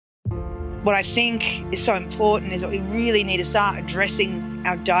What I think is so important is that we really need to start addressing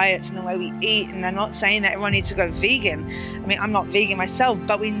our diets and the way we eat. And I'm not saying that everyone needs to go vegan. I mean, I'm not vegan myself,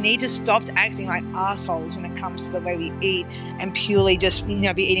 but we need to stop acting like assholes when it comes to the way we eat and purely just, be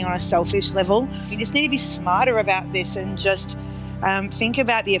eating on a selfish level. We just need to be smarter about this and just think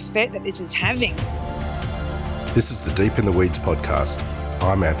about the effect that this is having. This is the Deep in the Weeds podcast.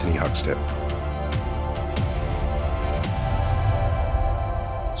 I'm Anthony Huckstep.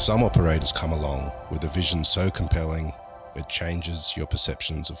 Some operators come along with a vision so compelling it changes your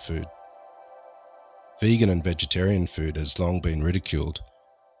perceptions of food. Vegan and vegetarian food has long been ridiculed,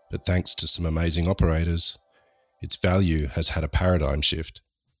 but thanks to some amazing operators, its value has had a paradigm shift.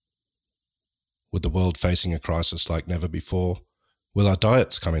 With the world facing a crisis like never before, will our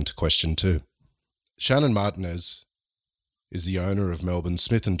diets come into question too? Shannon Martinez is the owner of Melbourne's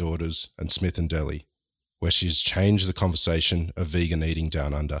Smith & Daughters and Smith & Deli, where she's changed the conversation of vegan eating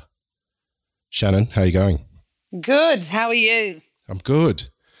down under. Shannon, how are you going? Good. How are you? I'm good.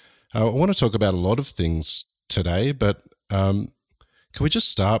 I want to talk about a lot of things today, but can we just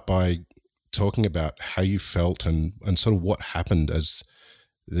start by talking about how you felt and sort of what happened as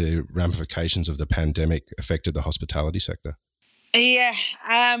the ramifications of the pandemic affected the hospitality sector? Yeah.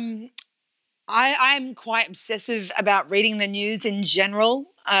 I'm quite obsessive about reading the news in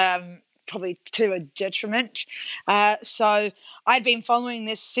general, probably to a detriment. So I'd been following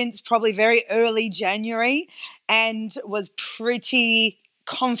this since probably very early January and was pretty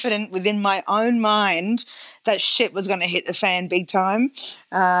confident within my own mind that shit was going to hit the fan big time,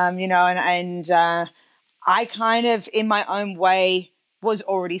 and I kind of, in my own way, was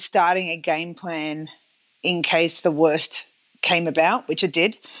already starting a game plan in case the worst came about, which it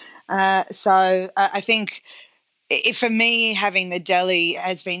did. So I think for me, having the deli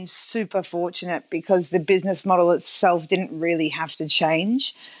has been super fortunate because the business model itself didn't really have to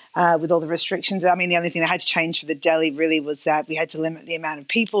change with all the restrictions. I mean, the only thing that had to change for the deli really was that we had to limit the amount of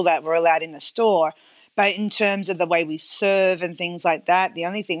people that were allowed in the store. But in terms of the way we serve and things like that, the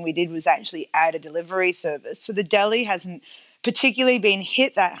only thing we did was actually add a delivery service. So the deli hasn't particularly been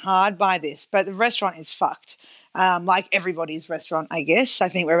hit that hard by this, but the restaurant is fucked. Like everybody's restaurant, I guess. I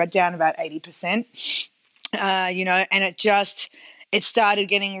think we're down about 80%, and it started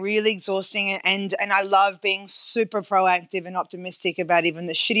getting really exhausting. And I love being super proactive and optimistic about even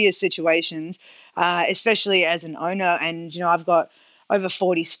the shittiest situations, especially as an owner. And, I've got over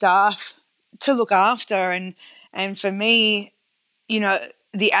 40 staff to look after. And for me,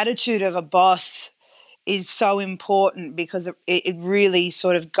 the attitude of a boss is so important because it really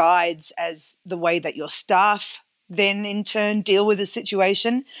sort of guides as the way that your staff then in turn deal with the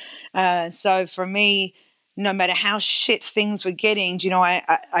situation. So for me, no matter how shit things were getting,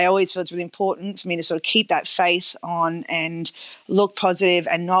 I always feel it's really important for me to sort of keep that face on and look positive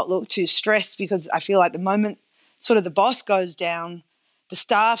and not look too stressed, because I feel like the moment sort of the boss goes down, the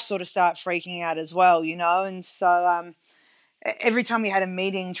staff sort of start freaking out as well, and so every time we had a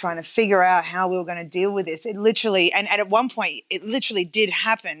meeting trying to figure out how we were going to deal with this, it literally, and at one point, it literally did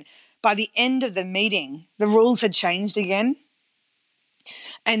happen. By the end of the meeting, the rules had changed again.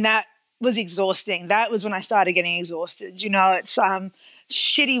 And that was exhausting. That was when I started getting exhausted. It's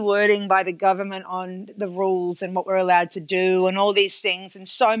shitty wording by the government on the rules and what we're allowed to do and all these things, and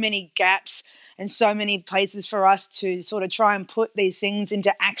so many gaps and so many places for us to sort of try and put these things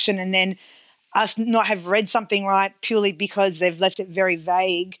into action, and then us not have read something right purely because they've left it very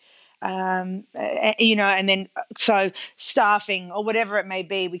vague, and then so staffing or whatever it may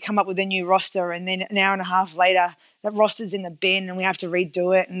be, we come up with a new roster, and then an hour and a half later, that roster's in the bin and we have to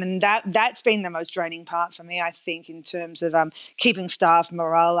redo it. And then that's been the most draining part for me, I think, in terms of keeping staff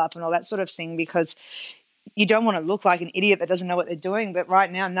morale up and all that sort of thing, because you don't want to look like an idiot that doesn't know what they're doing. But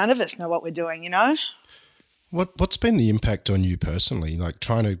right now, none of us know what we're doing, What's been the impact on you personally, like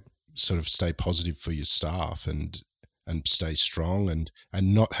trying to sort of stay positive for your staff and stay strong and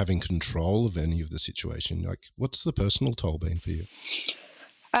not having control of any of the situation? Like, what's the personal toll been for you?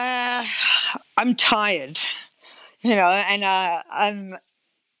 I'm tired, and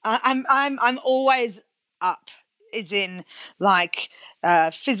I'm always up. Is in like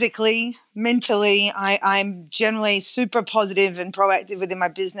physically, mentally. I'm generally super positive and proactive within my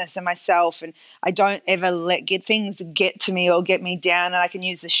business and myself, and I don't ever let things get to me or get me down. And I can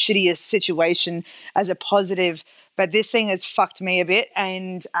use the shittiest situation as a positive. But this thing has fucked me a bit,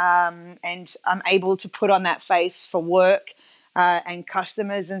 and I'm able to put on that face for work and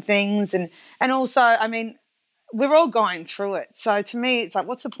customers and things, and also, I mean, we're all going through it. So to me, it's like,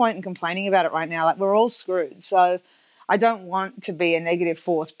 what's the point in complaining about it right now? Like, we're all screwed. So I don't want to be a negative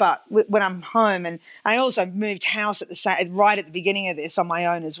force. But when I'm home, and I also moved house right at the beginning of this on my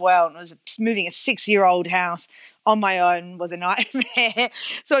own as well, and I was moving a 6-year-old house on my own was a nightmare.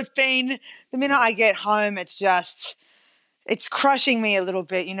 So it's been, the minute I get home, it's crushing me a little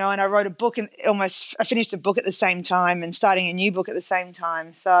bit, and I wrote a book and I finished a book at the same time and starting a new book at the same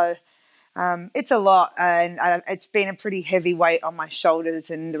time. So it's a lot, and it's been a pretty heavy weight on my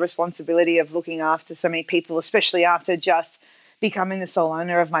shoulders, and the responsibility of looking after so many people, especially after just becoming the sole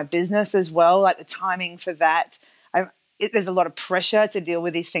owner of my business as well. Like the timing for that, there's a lot of pressure to deal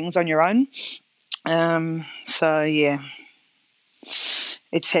with these things on your own. So yeah,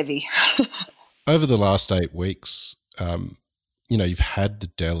 it's heavy. Over the last 8 weeks, you've had the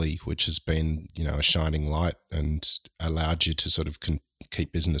deli, which has been, a shining light and allowed you to sort of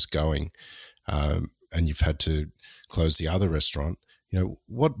keep business going, and you've had to close the other restaurant.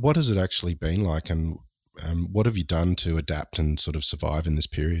 What has it actually been like, and what have you done to adapt and sort of survive in this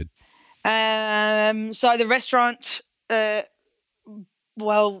period? So the restaurant,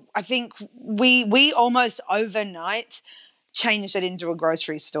 well, I think we almost overnight changed it into a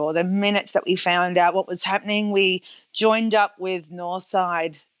grocery store. The minutes that we found out what was happening, we joined up with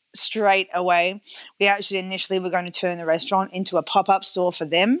Northside straight away. We actually initially were going to turn the restaurant into a pop-up store for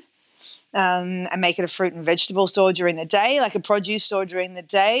them, and make it a fruit and vegetable store during the day, like a produce store during the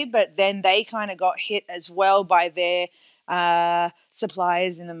day. But then they kind of got hit as well by their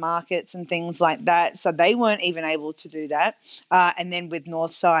suppliers in the markets and things like that. So they weren't even able to do that. And then with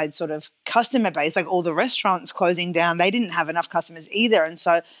Northside sort of customer base, like all the restaurants closing down, they didn't have enough customers either. And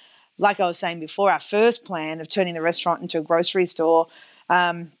so, like I was saying before, our first plan of turning the restaurant into a grocery store,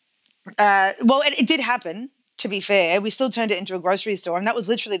 it did happen. To be fair, we still turned it into a grocery store, and that was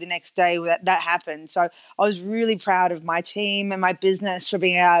literally the next day that happened. So I was really proud of my team and my business for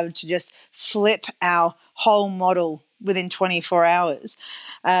being able to just flip our whole model within 24 hours.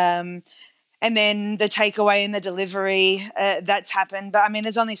 And then the takeaway and the delivery, that's happened. But I mean,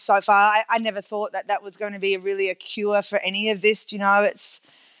 there's only so far. I never thought that was going to be a cure for any of this.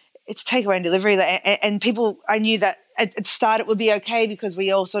 It's takeaway and delivery, and people, I knew that at the start it would be okay because we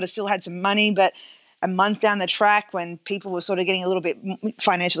all sort of still had some money, but a month down the track when people were sort of getting a little bit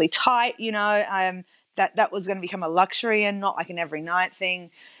financially tight, that was going to become a luxury and not like an every night thing.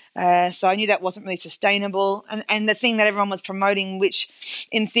 So I knew that wasn't really sustainable. And the thing that everyone was promoting, which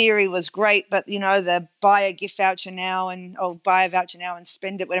in theory was great, but, the buy a gift voucher now or buy a voucher now and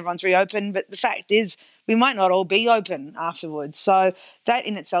spend it when everyone's reopened. But the fact is we might not all be open afterwards. So that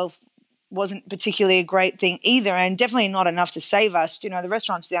in itself wasn't particularly a great thing either, and definitely not enough to save us. The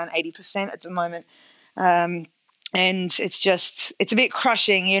restaurant's down 80% at the moment. And it's a bit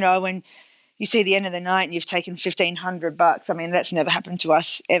crushing, when you see the end of the night and you've taken $1,500. I mean, that's never happened to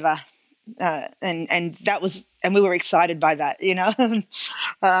us ever. And we were excited by that, Yeah.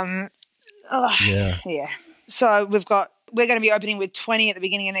 So we're going to be opening with 20 at the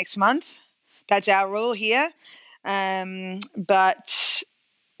beginning of next month. That's our rule here. But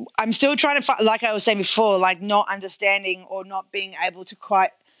I'm still trying to, like I was saying before, like not understanding or not being able to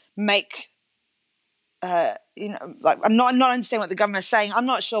quite make, like I'm not understanding what the government is saying. I'm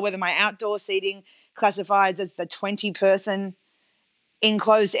not sure whether my outdoor seating classifies as the 20-person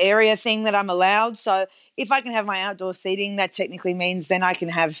enclosed area thing that I'm allowed. So if I can have my outdoor seating, that technically means then I can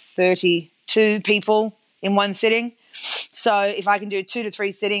have 32 people in one sitting. So if I can do 2 to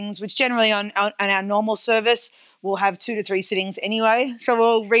 3 sittings, which generally on our normal service, we'll have 2 to 3 sittings anyway. So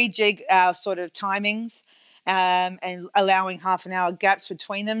we'll rejig our sort of timings, and allowing half an hour gaps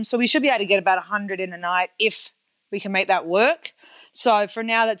between them. So we should be able to get about 100 in a night if we can make that work. So for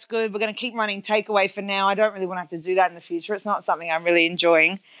now, that's good. We're going to keep running takeaway for now. I don't really want to have to do that in the future. It's not something I'm really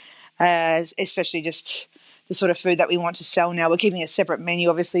enjoying, especially just the sort of food that we want to sell now. We're keeping a separate menu,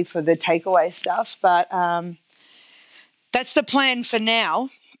 obviously, for the takeaway stuff. But that's the plan for now.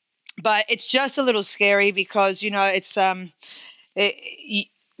 But it's just a little scary because,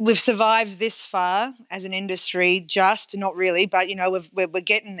 we've survived this far as an industry, just not really, but, we're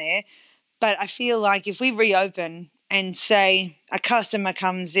getting there. But I feel like if we reopen and say a customer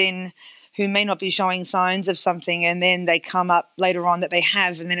comes in who may not be showing signs of something and then they come up later on that they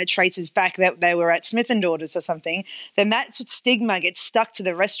have and then it traces back that they were at Smith & Daughters or something, then that stigma gets stuck to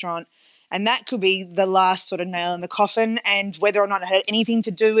the restaurant. And that could be the last sort of nail in the coffin. And whether or not it had anything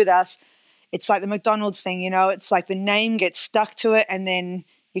to do with us, it's like the McDonald's thing, it's like the name gets stuck to it and then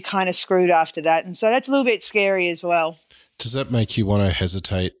you're kind of screwed after that. And so that's a little bit scary as well. Does that make you want to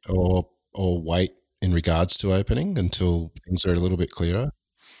hesitate or wait in regards to opening until things are a little bit clearer?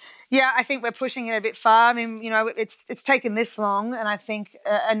 Yeah, I think we're pushing it a bit far. I mean, it's taken this long, and I think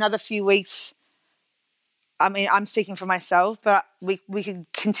another few weeks I mean, I'm speaking for myself, but we could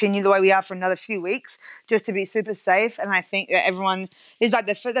continue the way we are for another few weeks just to be super safe. And I think that everyone is like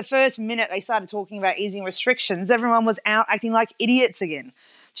the first minute they started talking about easing restrictions, everyone was out acting like idiots again.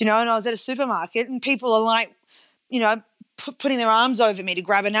 Do you know? And I was at a supermarket and people are like, putting their arms over me to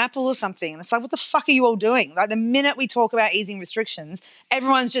grab an apple or something. And it's like, what the fuck are you all doing? Like the minute we talk about easing restrictions,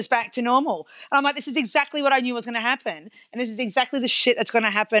 everyone's just back to normal. And I'm like, this is exactly what I knew was going to happen. And this is exactly the shit that's going to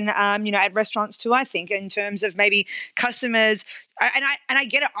happen, at restaurants too, I think, in terms of maybe customers. And I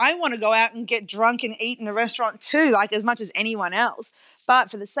get it. I want to go out and get drunk and eat in a restaurant too, like as much as anyone else. But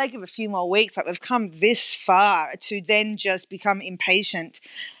for the sake of a few more weeks, like we've come this far to then just become impatient.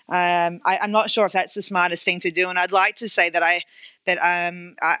 I'm not sure if that's the smartest thing to do, and I'd like to say that I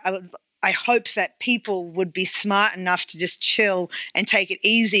hope that people would be smart enough to just chill and take it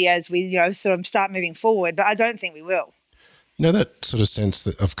easy as we sort of start moving forward. But I don't think we will. That sort of sense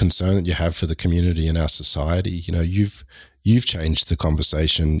of concern that you have for the community and our society. You've changed the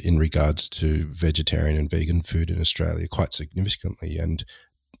conversation in regards to vegetarian and vegan food in Australia quite significantly, and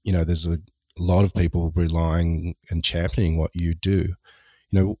there's a lot of people relying and championing what you do.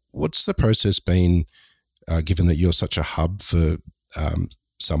 What's the process been, given that you're such a hub for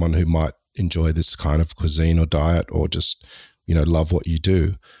someone who might enjoy this kind of cuisine or diet or just, love what you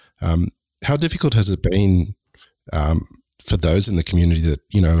do? How difficult has it been for those in the community that,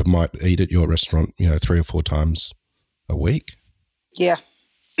 might eat at your restaurant, 3 or 4 times a week? Yeah.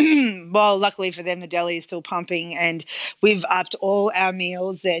 Well, luckily for them, the deli is still pumping and we've upped all our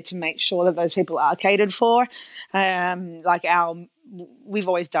meals there to make sure that those people are catered for. We've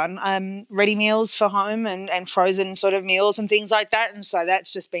always done ready meals for home and frozen sort of meals and things like that. And so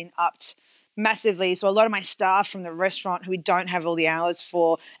that's just been upped massively. So a lot of my staff from the restaurant who we don't have all the hours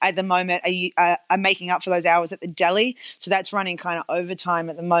for at the moment are making up for those hours at the deli. So that's running kind of overtime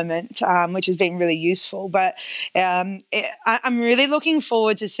at the moment, which has been really useful. But I'm really looking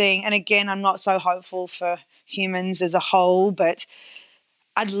forward to seeing, and again, I'm not so hopeful for humans as a whole, but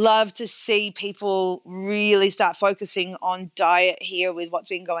I'd love to see people really start focusing on diet here with what's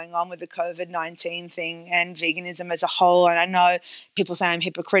been going on with the COVID-19 thing and veganism as a whole. And I know people say I'm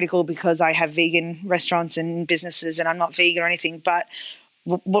hypocritical because I have vegan restaurants and businesses and I'm not vegan or anything, but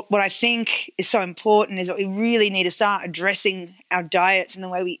what I think is so important is that we really need to start addressing our diets and the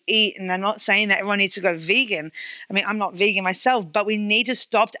way we eat. And I'm not saying that everyone needs to go vegan. I mean, I'm not vegan myself, but we need to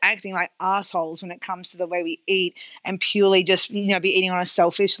stop acting like assholes when it comes to the way we eat and purely just, be eating on a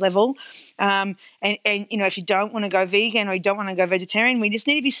selfish level. And if you don't want to go vegan or you don't want to go vegetarian, we just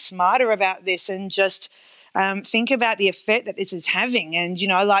need to be smarter about this and just think about the effect that this is having. And,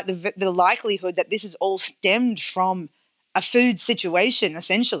 like the likelihood that this is all stemmed from a food situation,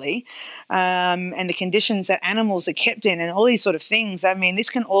 essentially, and the conditions that animals are kept in and all these sort of things. I mean, this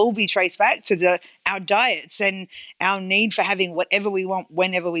can all be traced back to our diets and our need for having whatever we want,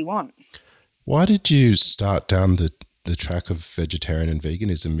 whenever we want. Why did you start down the track of vegetarian and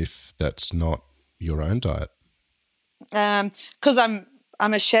veganism if that's not your own diet? Because I'm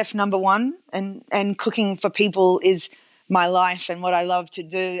a chef, number one, and cooking for people is my life and what I love to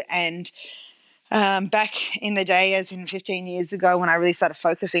do. And back in the day, as in 15 years ago, when I really started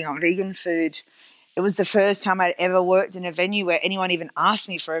focusing on vegan food, it was the first time I'd ever worked in a venue where anyone even asked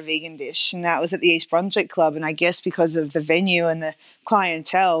me for a vegan dish, and that was at the East Brunswick Club. And I guess because of the venue and the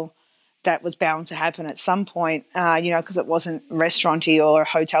clientele, that was bound to happen at some point, because it wasn't restaurant-y or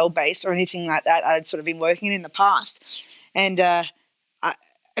hotel-based or anything like that I'd sort of been working in the past. And,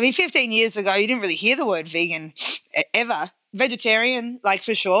 15 years ago, you didn't really hear the word vegan ever. Vegetarian, like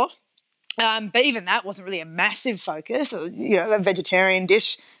for sure. But even that wasn't really a massive focus. A vegetarian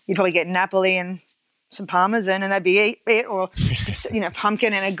dish, you'd probably get Napoli and some Parmesan and that'd be it, or,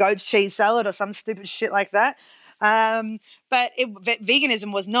 pumpkin and a goat's cheese salad or some stupid shit like that. But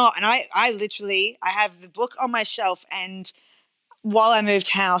veganism was not. And I have the book on my shelf, and while I moved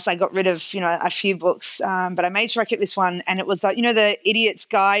house, I got rid of, a few books, but I made sure I kept this one, and it was like, the Idiot's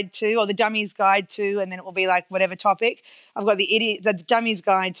Guide to, or the Dummy's Guide to, and then it will be like whatever topic. I've got the Dummy's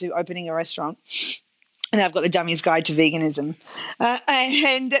Guide to Opening a Restaurant, and I've got the Dummy's Guide to Veganism.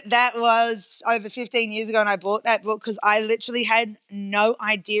 And that was over 15 years ago, and I bought that book because I literally had no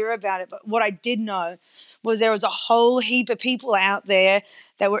idea about it. But what I did know was there was a whole heap of people out there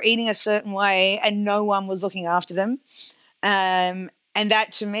that were eating a certain way and no one was looking after them. And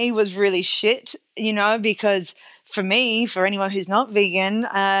that to me was really shit, because for me, for anyone who's not vegan,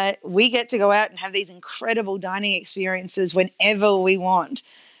 we get to go out and have these incredible dining experiences whenever we want.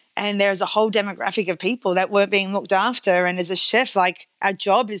 And there's a whole demographic of people that weren't being looked after. And as a chef, our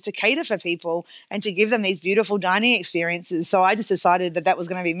job is to cater for people and to give them these beautiful dining experiences. So I just decided that was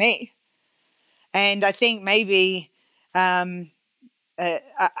going to be me. And I think maybe I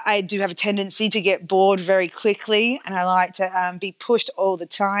do have a tendency to get bored very quickly, and I like to be pushed all the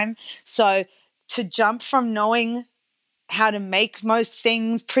time. So to jump from knowing how to make most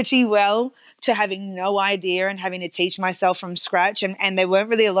things pretty well to having no idea and having to teach myself from scratch. And there weren't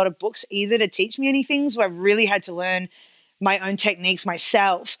really a lot of books either to teach me anything. So I really had to learn my own techniques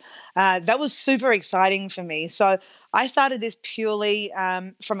myself. That was super exciting for me. So I started this purely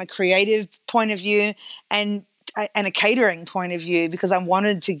from a creative point of view and a catering point of view because I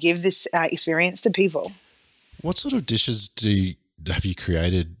wanted to give this experience to people. What sort of dishes have you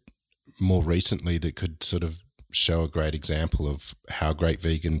created more recently that could sort of show a great example of how great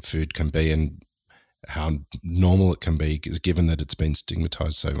vegan food can be and how normal it can be, given that it's been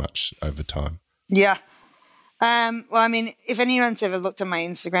stigmatized so much over time? Yeah. Well, I mean, if anyone's ever looked at my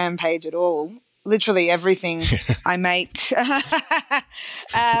Instagram page at all, literally everything I make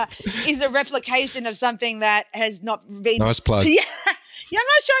is a replication of something that has not been. Nice plug. Yeah, I'm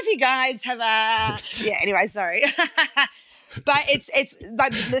not sure if you guys have yeah. Anyway, sorry, but it's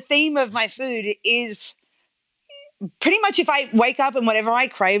like the theme of my food is pretty much if I wake up and whatever I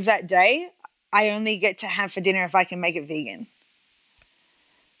crave that day, I only get to have for dinner if I can make it vegan.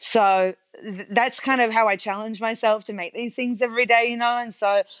 So that's kind of how I challenge myself to make these things every day, you know. And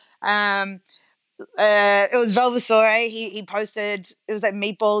so it was Velvasore. He posted, it was like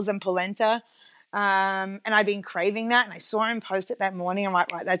meatballs and polenta. And I've been craving that. And I saw him post it that morning. I'm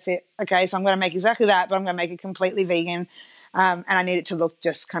like, right, that's it. Okay, so I'm going to make exactly that, but I'm going to make it completely vegan. And I need it to look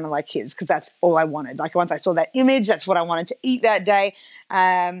just kind of like his because that's all I wanted. Like once I saw that image, that's what I wanted to eat that day.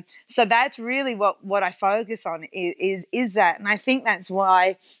 So that's really what I focus on is that. And I think that's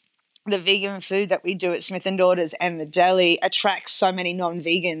why the vegan food that we do at Smith & Daughters and the deli attracts so many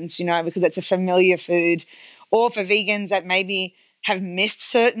non-vegans, you know, because it's a familiar food. Or for vegans that maybe have missed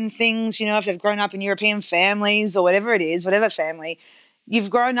certain things, you know, if they've grown up in European families or whatever it is, whatever family,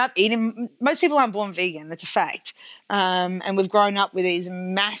 you've grown up eating. Most people aren't born vegan. That's a fact. And we've grown up with these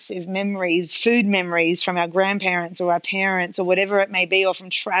massive memories, food memories from our grandparents or our parents or whatever it may be, or from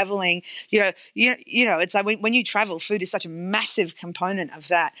traveling. You know, it's like when you travel, food is such a massive component of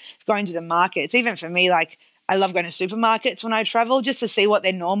that. Going to the markets, even for me, like I love going to supermarkets when I travel just to see what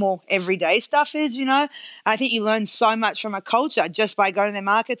their normal everyday stuff is, you know. I think you learn so much from a culture just by going to their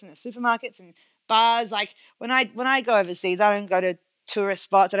markets and the supermarkets and bars. Like when I go overseas, I don't go to tourist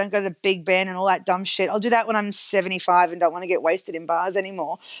spots. I don't go to the Big Ben and all that dumb shit. I'll do that when I'm 75 and don't want to get wasted in bars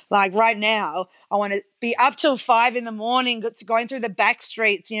anymore. Like right now, I want to be up till 5 a.m, going through the back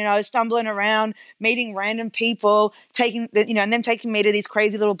streets, you know, stumbling around, meeting random people, and them taking me to these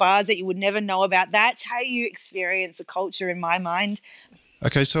crazy little bars that you would never know about. That's how you experience a culture in my mind.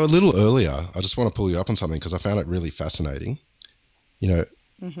 Okay, so a little earlier, I just want to pull you up on something because I found it really fascinating, you know,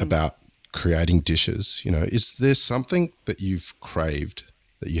 about creating dishes. You know, is there something that you've craved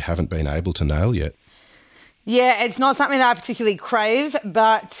that you haven't been able to nail yet? Yeah, it's not something that I particularly crave,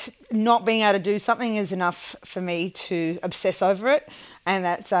 but not being able to do something is enough for me to obsess over it. And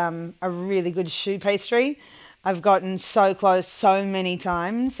that's a really good choux pastry. I've gotten so close so many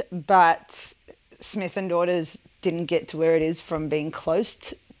times, but Smith & Daughters didn't get to where it is from being close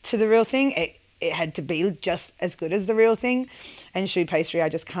to the real thing. It had to be just as good as the real thing. And choux pastry I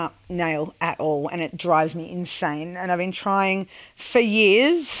just can't nail at all, and it drives me insane. And I've been trying for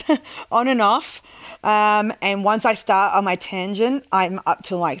years on and off. And once I start on my tangent, I'm up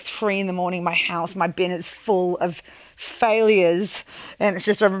till like 3 a.m. My bin is full of failures, and it's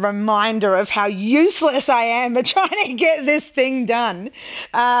just a reminder of how useless I am at trying to get this thing done.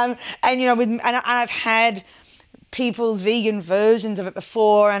 And you know, and I've had people's vegan versions of it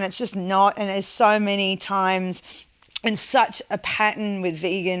before, and it's just not. And there's so many times, and such a pattern with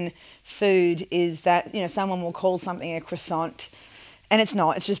vegan food is that, you know, someone will call something a croissant, and it's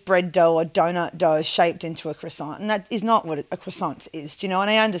not. It's just bread dough or donut dough shaped into a croissant, and that is not what a croissant is. Do you know? And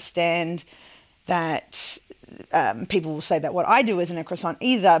I understand that people will say that what I do isn't a croissant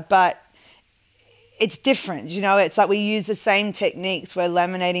either, but it's different, you know. It's like we use the same techniques. We're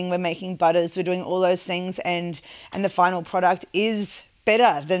laminating, we're making butters, we're doing all those things, and the final product is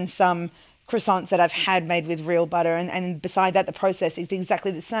better than some croissants that I've had made with real butter. And beside that, the process is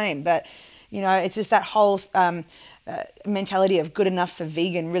exactly the same. But, you know, it's just that whole mentality of good enough for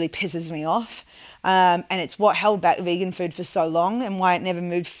vegan really pisses me off. And it's what held back vegan food for so long, and why it never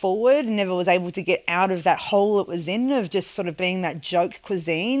moved forward and never was able to get out of that hole it was in of just sort of being that joke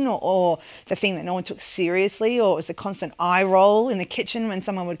cuisine, or the thing that no one took seriously, or it was a constant eye roll in the kitchen when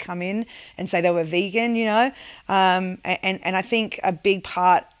someone would come in and say they were vegan, you know. And I think a big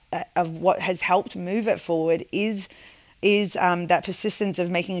part of what has helped move it forward is is that persistence of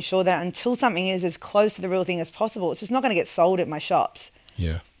making sure that until something is as close to the real thing as possible, it's just not going to get sold at my shops.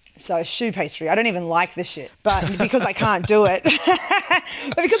 Yeah. So choux pastry, I don't even like the shit, but because I can't do it,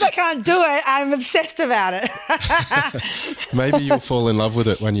 I'm obsessed about it. Maybe you'll fall in love with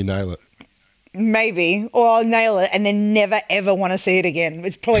it when you nail it. Maybe, or I'll nail it and then never ever want to see it again.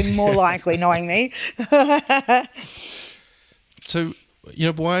 It's probably more likely, knowing me. So,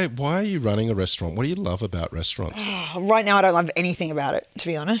 why are you running a restaurant? What do you love about restaurants? Right now, I don't love anything about it, to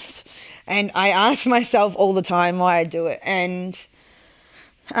be honest. And I ask myself all the time why I do it. And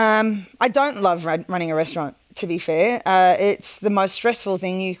I don't love running a restaurant, to be fair. It's the most stressful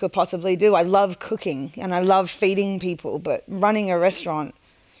thing you could possibly do. I love cooking and I love feeding people, but running a restaurant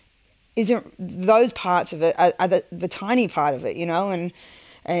isn't. Those parts of it are the tiny part of it,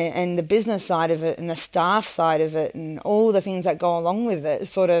 and the business side of it and the staff side of it and all the things that go along with it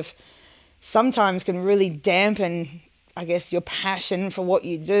sort of sometimes can really dampen, I guess, your passion for what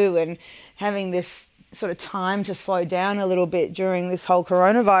you do. And having this sort of time to slow down a little bit during this whole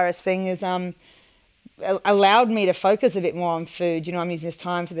coronavirus thing is allowed me to focus a bit more on food. I'm using this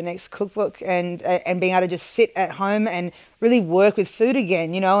time for the next cookbook and being able to just sit at home and really work with food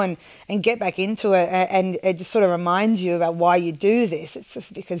again, and get back into it. And it just sort of reminds you about why you do this. It's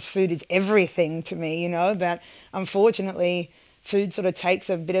just because food is everything to me, but unfortunately food sort of takes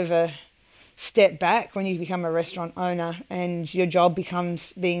a bit of a step back when you become a restaurant owner and your job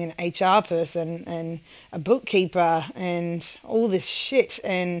becomes being an HR person and a bookkeeper and all this shit.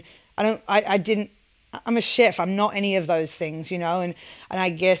 And I'm a chef. I'm not any of those things, and I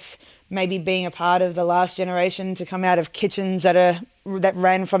guess maybe being a part of the last generation to come out of kitchens that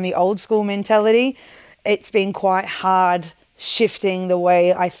ran from the old school mentality, it's been quite hard shifting the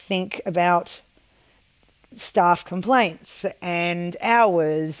way I think about staff complaints and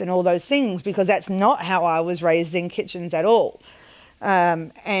hours and all those things, because that's not how I was raised in kitchens at all.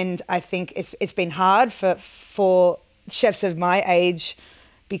 And I think it's been hard for chefs of my age,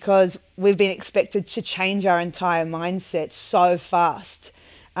 because we've been expected to change our entire mindset so fast.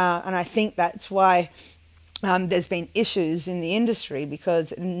 And I think that's why there's been issues in the industry,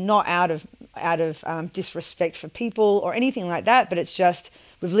 because not out of disrespect for people or anything like that, but it's just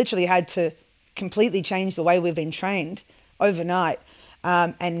we've literally had to completely change the way we've been trained overnight,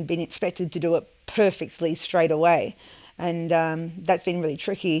 and been expected to do it perfectly straight away. And that's been really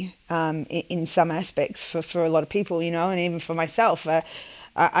tricky in some aspects for a lot of people, and even for myself.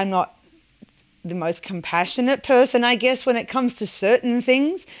 I'm not the most compassionate person, I guess, when it comes to certain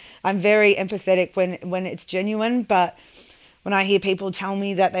things. I'm very empathetic when it's genuine, but when I hear people tell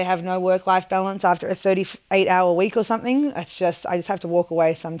me that they have no work-life balance after a 38-hour week or something, I just have to walk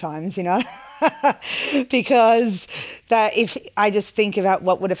away sometimes, because if I just think about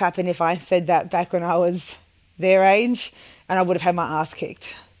what would have happened if I said that back when I was their age, and I would have had my ass kicked.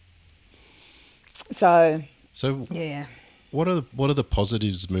 So yeah. What are the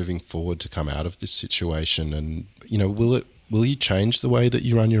positives moving forward to come out of this situation? And will you change the way that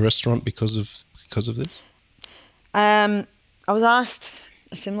you run your restaurant because of this? I was asked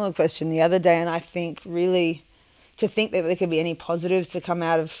a similar question the other day, and I think really to think that there could be any positives to come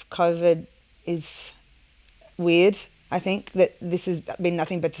out of COVID is weird. I think that this has been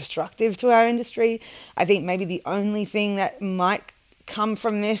nothing but destructive to our industry. I think maybe the only thing that might come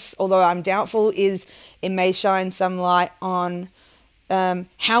from this, although I'm doubtful, is it may shine some light on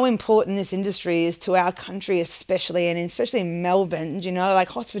how important this industry is to our country, especially in Melbourne.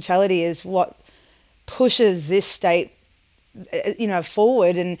 Hospitality is what pushes this state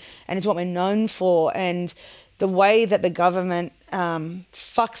forward, and it's what we're known for. And the way that the government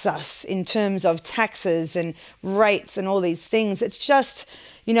fucks us in terms of taxes and rates and all these things, it's just,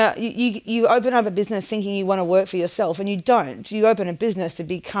 you open up a business thinking you want to work for yourself, and you don't. You open a business to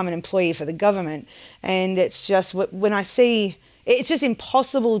become an employee for the government. And it's just, when I see, it's just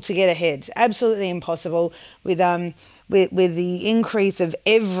impossible to get ahead, absolutely impossible with the increase of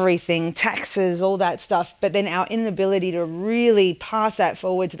everything, taxes, all that stuff, but then our inability to really pass that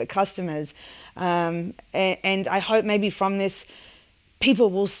forward to the customers. And I hope maybe from this,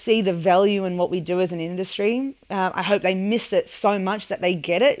 people will see the value in what we do as an industry. I hope they miss it so much that they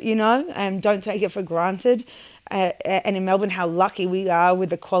get it, and don't take it for granted. And in Melbourne, how lucky we are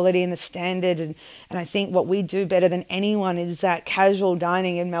with the quality and the standard. And I think what we do better than anyone is that casual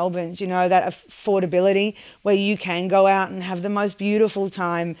dining in Melbourne, that affordability where you can go out and have the most beautiful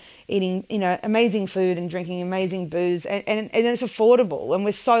time eating, amazing food and drinking amazing booze. And it's affordable. And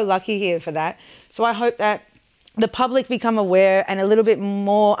we're so lucky here for that. So I hope that the public become aware and a little bit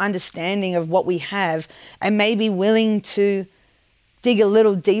more understanding of what we have, and maybe willing to dig a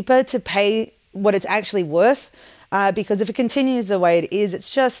little deeper to pay what it's actually worth. because if it continues the way it is, it's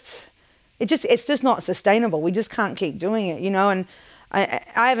just not sustainable. We just can't keep doing it, and I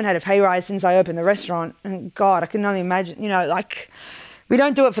haven't had a pay rise since I opened the restaurant, and God, I can only imagine, we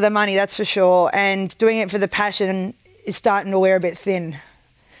don't do it for the money, that's for sure, and doing it for the passion is starting to wear a bit thin.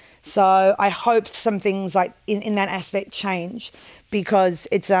 So I hope some things like in that aspect change, because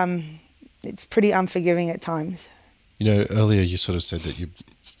it's pretty unforgiving at times. Earlier you sort of said that you're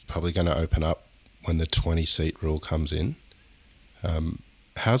probably going to open up when the 20-seat rule comes in.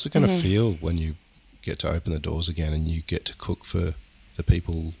 How's it going to feel when you get to open the doors again and you get to cook for the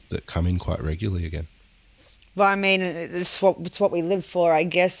people that come in quite regularly again? Well, I mean, it's what we live for, I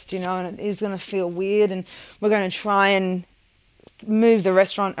guess, and it is going to feel weird, and we're going to try and move the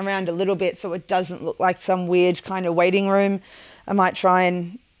restaurant around a little bit so it doesn't look like some weird kind of waiting room. I might try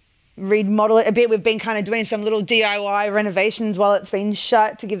and remodel it a bit. We've been kind of doing some little DIY renovations while it's been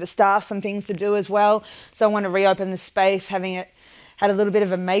shut to give the staff some things to do as well. So I want to reopen the space, having it had a little bit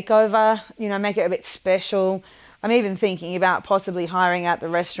of a makeover, make it a bit special. I'm even thinking about possibly hiring out the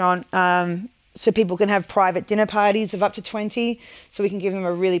restaurant so people can have private dinner parties of up to 20, so we can give them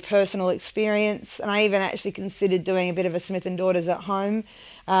a really personal experience. And I even actually considered doing a bit of a Smith & Daughters at home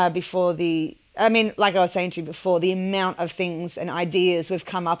like I was saying to you before, the amount of things and ideas we've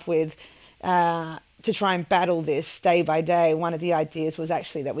come up with to try and battle this day by day. One of the ideas was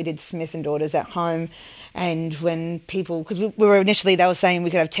actually that we did Smith & Daughters at home, and when people, because we were initially, they were saying we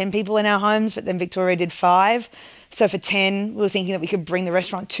could have 10 people in our homes, but then Victoria did 5. So for 10, we were thinking that we could bring the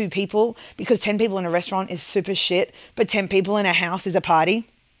restaurant 2 people, because 10 people in a restaurant is super shit, but 10 people in a house is a party,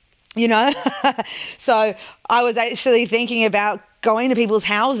 So I was actually thinking about going to people's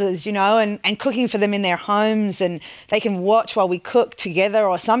houses, and cooking for them in their homes, and they can watch while we cook together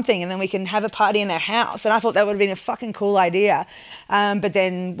or something, and then we can have a party in their house. And I thought that would have been a fucking cool idea. But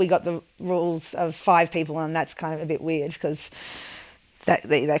then we got the rules of 5 people, and that's kind of a bit weird, because that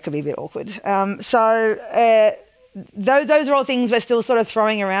could be a bit awkward. Those are all things we're still sort of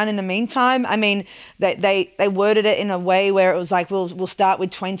throwing around in the meantime. I mean, they worded it in a way where it was like, we'll start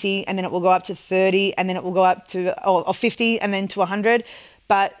with 20, and then it will go up to 30, and then it will go up to or 50, and then to 100.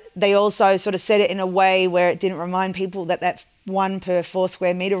 But they also sort of said it in a way where it didn't remind people that 1 per 4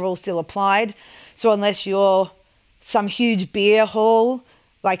 square metre rule still applied. So unless you're some huge beer hall,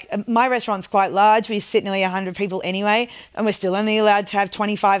 like my restaurant's quite large, we sit nearly 100 people anyway, and we're still only allowed to have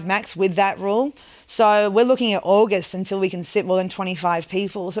 25 max with that rule. So we're looking at August until we can sit more than 25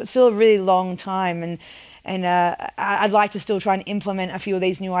 people. So it's still a really long time, and I'd like to still try and implement a few of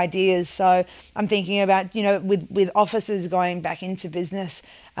these new ideas. So I'm thinking about, with offices going back into business,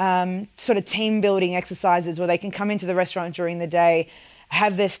 sort of team building exercises where they can come into the restaurant during the day,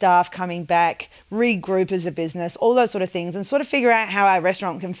 have their staff coming back, regroup as a business, all those sort of things, and sort of figure out how our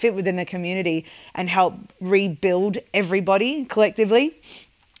restaurant can fit within the community and help rebuild everybody collectively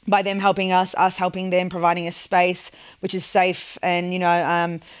by them helping us helping them, providing a space which is safe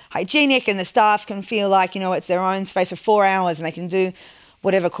and, hygienic, and the staff can feel like, it's their own space for 4 hours, and they can do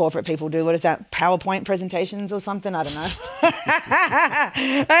whatever corporate people do. What is that, PowerPoint presentations or something? I don't know.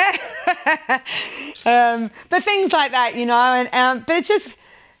 But things like that, but it's just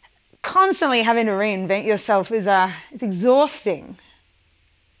constantly having to reinvent yourself it's exhausting.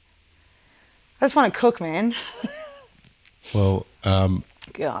 I just want to cook, man. Well,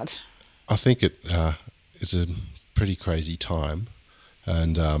 God. I think it is a pretty crazy time,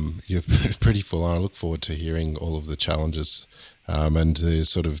 and you're pretty full on. I look forward to hearing all of the challenges and the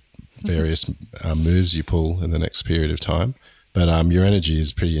sort of various moves you pull in the next period of time. But your energy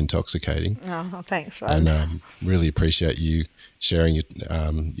is pretty intoxicating. Oh, thanks, bud. And really appreciate you sharing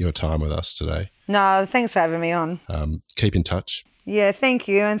your time with us today. No, thanks for having me on. Keep in touch. Yeah, thank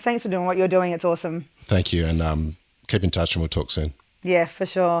you, and thanks for doing what you're doing. It's awesome. Thank you, and keep in touch, and we'll talk soon. Yeah, for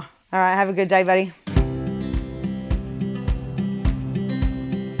sure. All right, have a good day, buddy.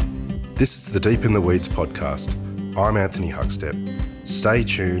 This is the Deep in the Weeds podcast. I'm Anthony Huckstep. Stay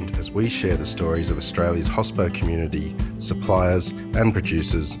tuned as we share the stories of Australia's hospo community, suppliers and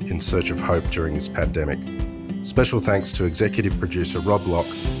producers in search of hope during this pandemic. Special thanks to executive producer Rob Locke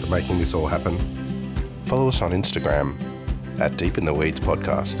for making this all happen. Follow us on Instagram at Deep in the Weeds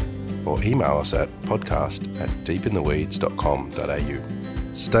Podcast, or email us at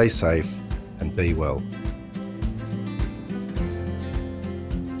podcast@deepintheweeds.com.au. Stay safe and be well.